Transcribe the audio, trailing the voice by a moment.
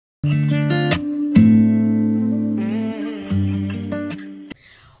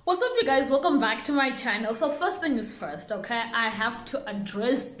you guys, welcome back to my channel. So first thing is first, okay, I have to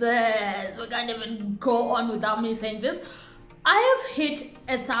address this. We can't even go on without me saying this. I have hit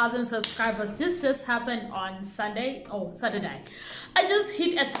 1,000 subscribers. This just happened on Saturday. I just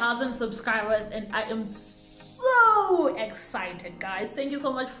hit 1,000 subscribers and I am so excited, guys. Thank you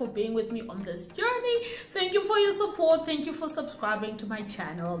so much for being with me on this journey. Thank you for your support. Thank you for subscribing to my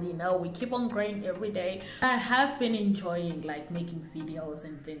channel. You know, we keep on growing every day. I have been enjoying like making videos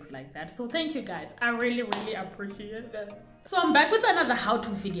and things like that, so thank you guys. I really appreciate that. So I'm back with another how-to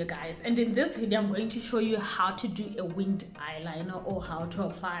video, guys, and in this video I'm going to show you how to do a winged eyeliner or how to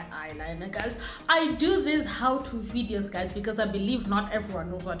apply eyeliner, guys. I do these how-to videos, guys, because I believe not everyone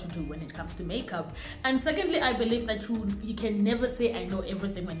knows what to do when it comes to makeup, and secondly I believe that you can never say I know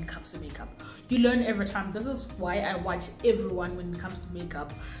everything when it comes to makeup. You learn every time. This is why I watch everyone when it comes to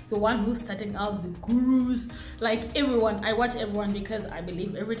makeup. The one who's starting out, the gurus, like everyone. I watch everyone because I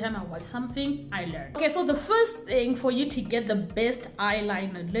believe every time I watch something I learn. Okay, so the first thing for you to get the best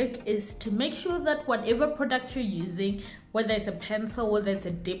eyeliner look is to make sure that whatever product you're using, whether it's a pencil, whether it's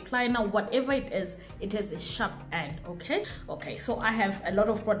a dip liner, whatever it is, it has a sharp end. Okay, so I have a lot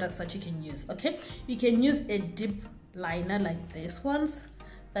of products that you can use. Okay, you can use a dip liner like this ones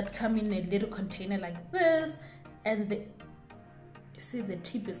that come in a little container like this, and see the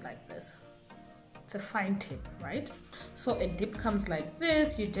tip is like this. It's a fine tip, right? So a dip comes like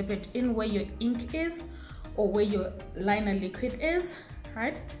this. You dip it in where your ink is or where your liner liquid is,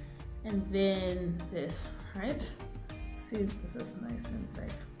 right? And then this, right? See, this is nice and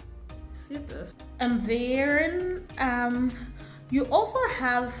big. See this? And then you also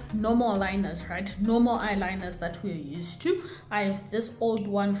have normal liners, right? Normal eyeliners that we're used to. I have this old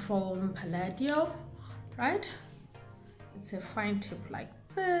one from Palladio, right? It's a fine tip like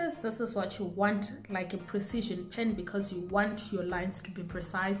this. This is what you want, like a precision pen, because you want your lines to be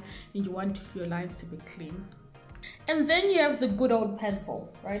precise and you want your lines to be clean. And then you have the good old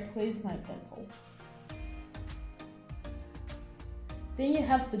pencil, right? Where's my pencil? Then you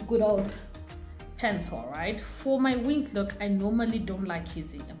have the good old pencil, right? For my wing look, I normally don't like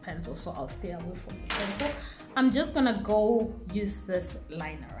using a pencil, so I'll stay away from the pencil. I'm just gonna go use this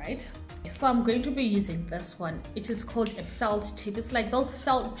liner, right? So I'm going to be using this one. It is called a felt tip. It's like those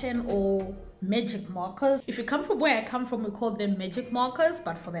felt pen or magic markers. If you come from where I come from, we call them magic markers,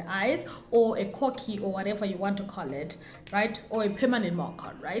 but for the eyes, or a corky or whatever you want to call it, right? Or a permanent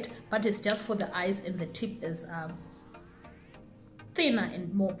marker, right? But it's just for the eyes, and the tip is thinner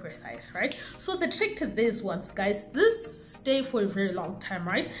and more precise, right? So the trick to these ones, guys, this stay for a very long time,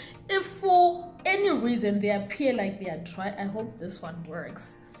 right? If for any reason they appear like they are dry, I hope this one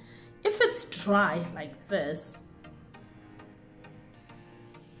works. If it's dry like this,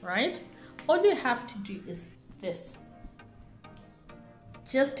 right, all you have to do is this,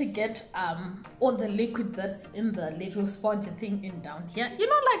 just to get all the liquid that's in the little sponge thing in down here, you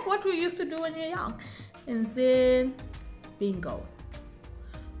know, like what we used to do when you're young. And then bingo.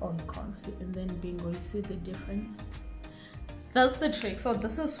 Oh, you can't see. And then bingo, you see the difference? That's the trick. So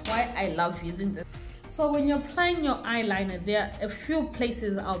this is why I love using this. So when you're applying your eyeliner, there are a few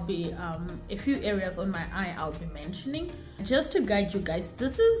places I'll be a few areas on my eye I'll be mentioning just to guide you guys.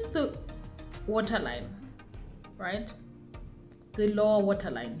 This is the waterline, right? The lower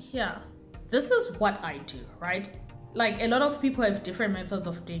waterline here. This is what I do, right? Like a lot of people have different methods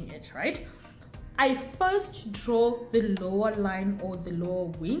of doing it, right? I first draw the lower line or the lower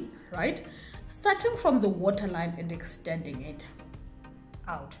wing, right? Starting from the waterline and extending it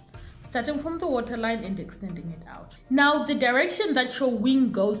out. Starting from the waterline and extending it out. Now, the direction that your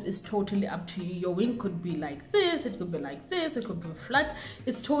wing goes is totally up to you. Your wing could be like this, it could be like this, it could be flat.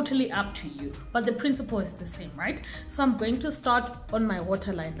 It's totally up to you. But the principle is the same, right? So I'm going to start on my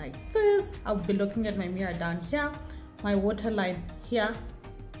waterline like this. I'll be looking at my mirror down here, my waterline here,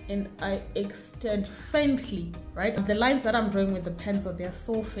 and I extend faintly, right? The lines that I'm drawing with the pencil, they're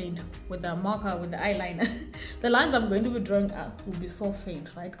so faint. With the marker, with the eyeliner, the lines I'm going to be drawing will be so faint,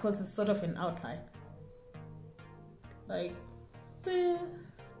 right? Because it's sort of an outline. Like this,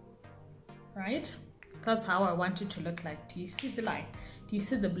 right? That's how I want it to look like. Do you see the line? Do you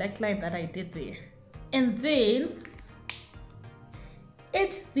see the black line that I did there? And then,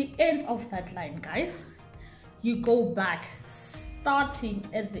 at the end of that line, guys, you go back, starting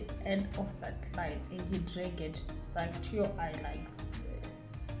at the end of that line, and you drag it back to your eye like this.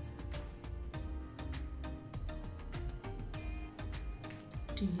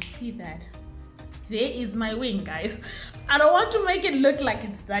 Do you see that? There is my wing, guys. I don't want to make it look like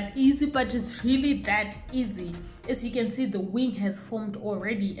it's that easy, but it's really that easy. As you can see, the wing has formed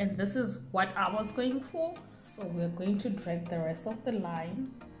already, and this is what I was going for. So we're going to drag the rest of the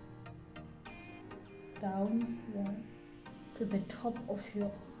line down here to the top of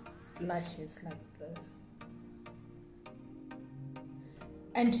your lashes like this.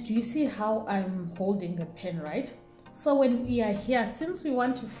 And do you see how I'm holding the pen, right? So when we are here, since we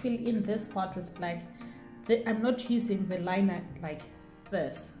want to fill in this part with black, I'm not using the liner like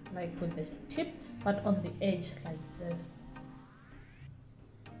this, like with the tip, but on the edge like this.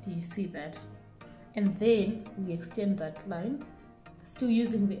 Do you see that? And then we extend that line, still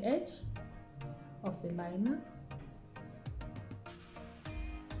using the edge of the liner.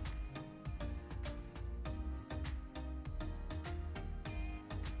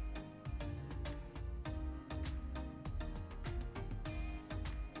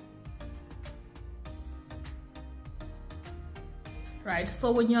 Right,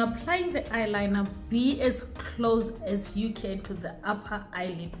 so when you're applying the eyeliner, be as close as you can to the upper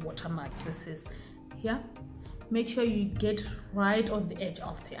eyelid watermark. This is here. Make sure you get right on the edge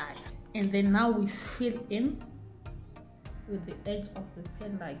of the eye. And then now we fill in with the edge of the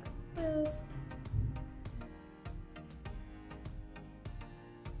pen like this.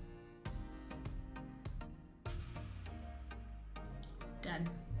 Done.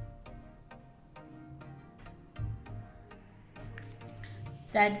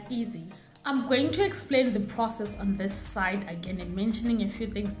 That easy. I'm going to explain the process on this side again and mentioning a few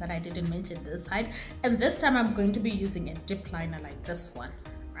things that I didn't mention this side. And this time I'm going to be using a dip liner like this one,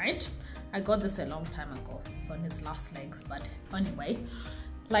 right? I got this a long time ago. It's on its last legs, but anyway.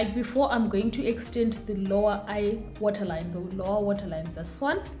 Like before, I'm going to extend the lower eye waterline, the lower waterline, this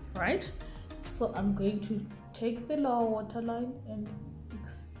one, right? So I'm going to take the lower waterline and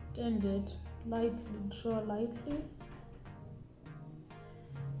extend it lightly, draw lightly,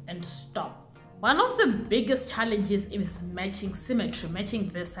 and stop. One of the biggest challenges is matching symmetry, matching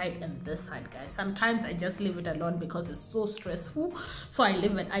this side and this side, guys. Sometimes I just leave it alone because it's so stressful, so I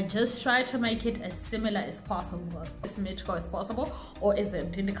leave it. I just try to make it as similar as possible, as symmetrical as possible, or as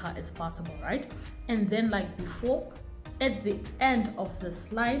identical as possible, right? And then like before, at the end of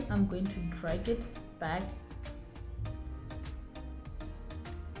this line, I'm going to drag it back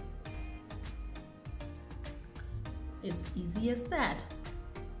as easy as that.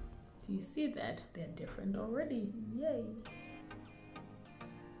 Do you see that? They're different already. Yay.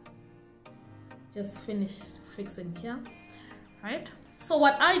 Just finished fixing here, right? So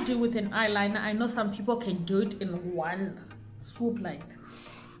what I do with an eyeliner, I know some people can do it in one swoop, like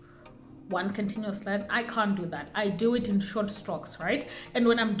one continuous line. I can't do that. I do it in short strokes, right? And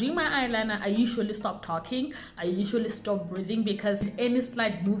when I'm doing my eyeliner, I usually stop talking. I usually stop breathing because any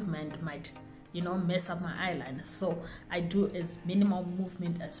slight movement might, you know, mess up my eyeliner. So I do as minimal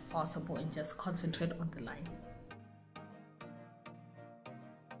movement as possible and just concentrate on the line.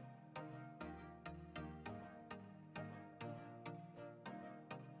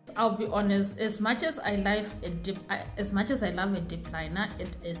 I'll be honest, as much as I love a dip liner,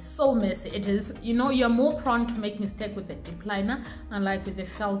 it is so messy. It is, you know, you're more prone to make mistake with the dip liner, unlike with the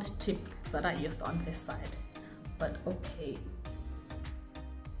felt tip that I used on this side. But okay.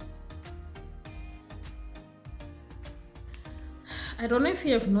 I don't know if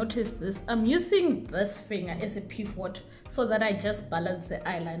you have noticed this. I'm using this finger as a pivot so that I just balance the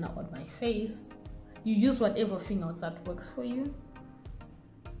eyeliner on my face. You use whatever finger that works for you.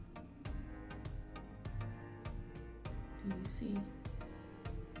 Do you see?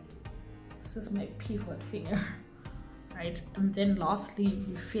 This is my pivot finger, right? And then lastly,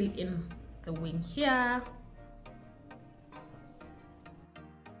 we fill in the wing here.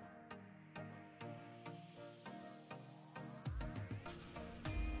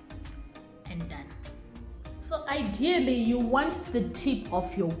 And done. So ideally you want the tip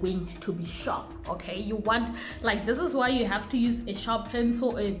of your wing to be sharp, okay? You want, like, this is why you have to use a sharp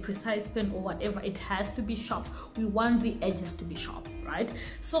pencil, a precise pen or whatever. It has to be sharp. We want the edges to be sharp, right?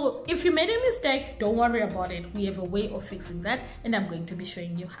 So if you made a mistake, don't worry about it. We have a way of fixing that, and I'm going to be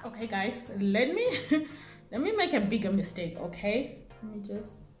showing you how. Okay guys, let me make a bigger mistake, okay? Let me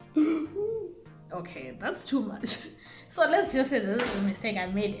just okay, that's too much. So let's just say this is a mistake I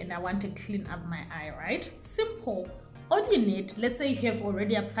made and I want to clean up my eye, right? Simple. All you need, let's say you have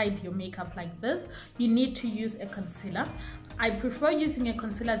already applied your makeup like this, you need to use a concealer. I prefer using a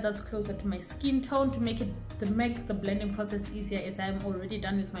concealer that's closer to my skin tone to make the blending process easier, as I'm already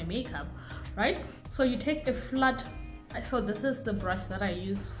done with my makeup, right? So you take a flat, so this is the brush that I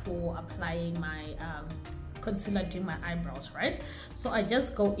use for applying my concealer doing my eyebrows, right? So I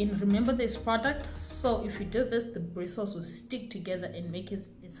just go in, remember this product, so if you do this, the bristles will stick together and make it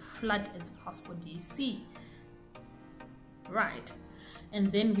as flat as possible. Do you see? Right.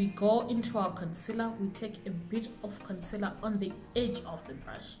 And then we go into our concealer. We take a bit of concealer on the edge of the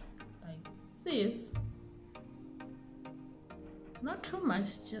brush like this, not too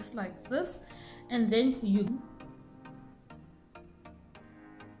much, just like this, and then you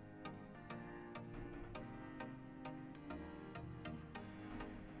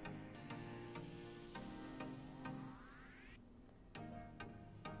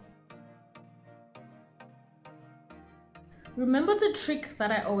remember the trick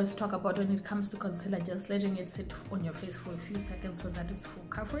that I always talk about when it comes to concealer, just letting it sit on your face for a few seconds so that it's full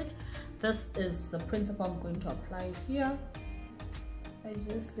coverage. This is the principle I'm going to apply here. I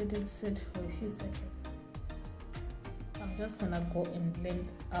just let it sit for a few seconds. I'm just gonna go and blend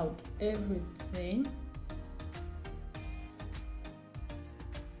out everything.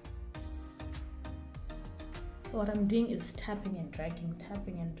 So what I'm doing is tapping and dragging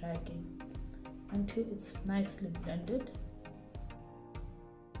until it's nicely blended.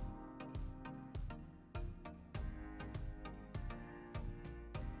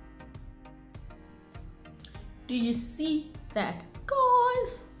 Do you see that,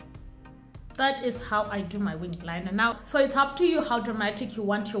 guys? That is how I do my wing liner. Now, so it's up to you how dramatic you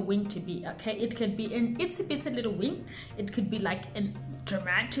want your wing to be, okay? It could be an itsy bitsy little wing. It could be like a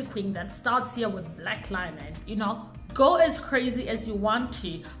dramatic wing that starts here with black liner, and, you know, go as crazy as you want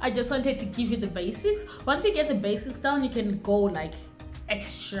to. I just wanted to give you the basics. Once you get the basics down, you can go like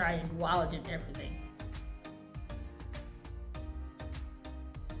extra and wild and everything.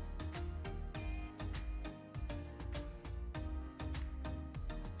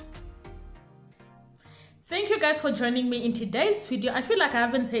 Thank you guys for joining me in today's video. I feel like I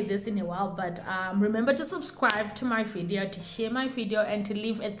haven't said this in a while, but remember to subscribe to my video, to share my video, and to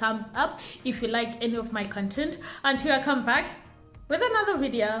leave a thumbs up if you like any of my content. Until I come back with another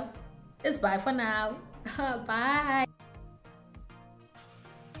video, it's bye for now. Bye.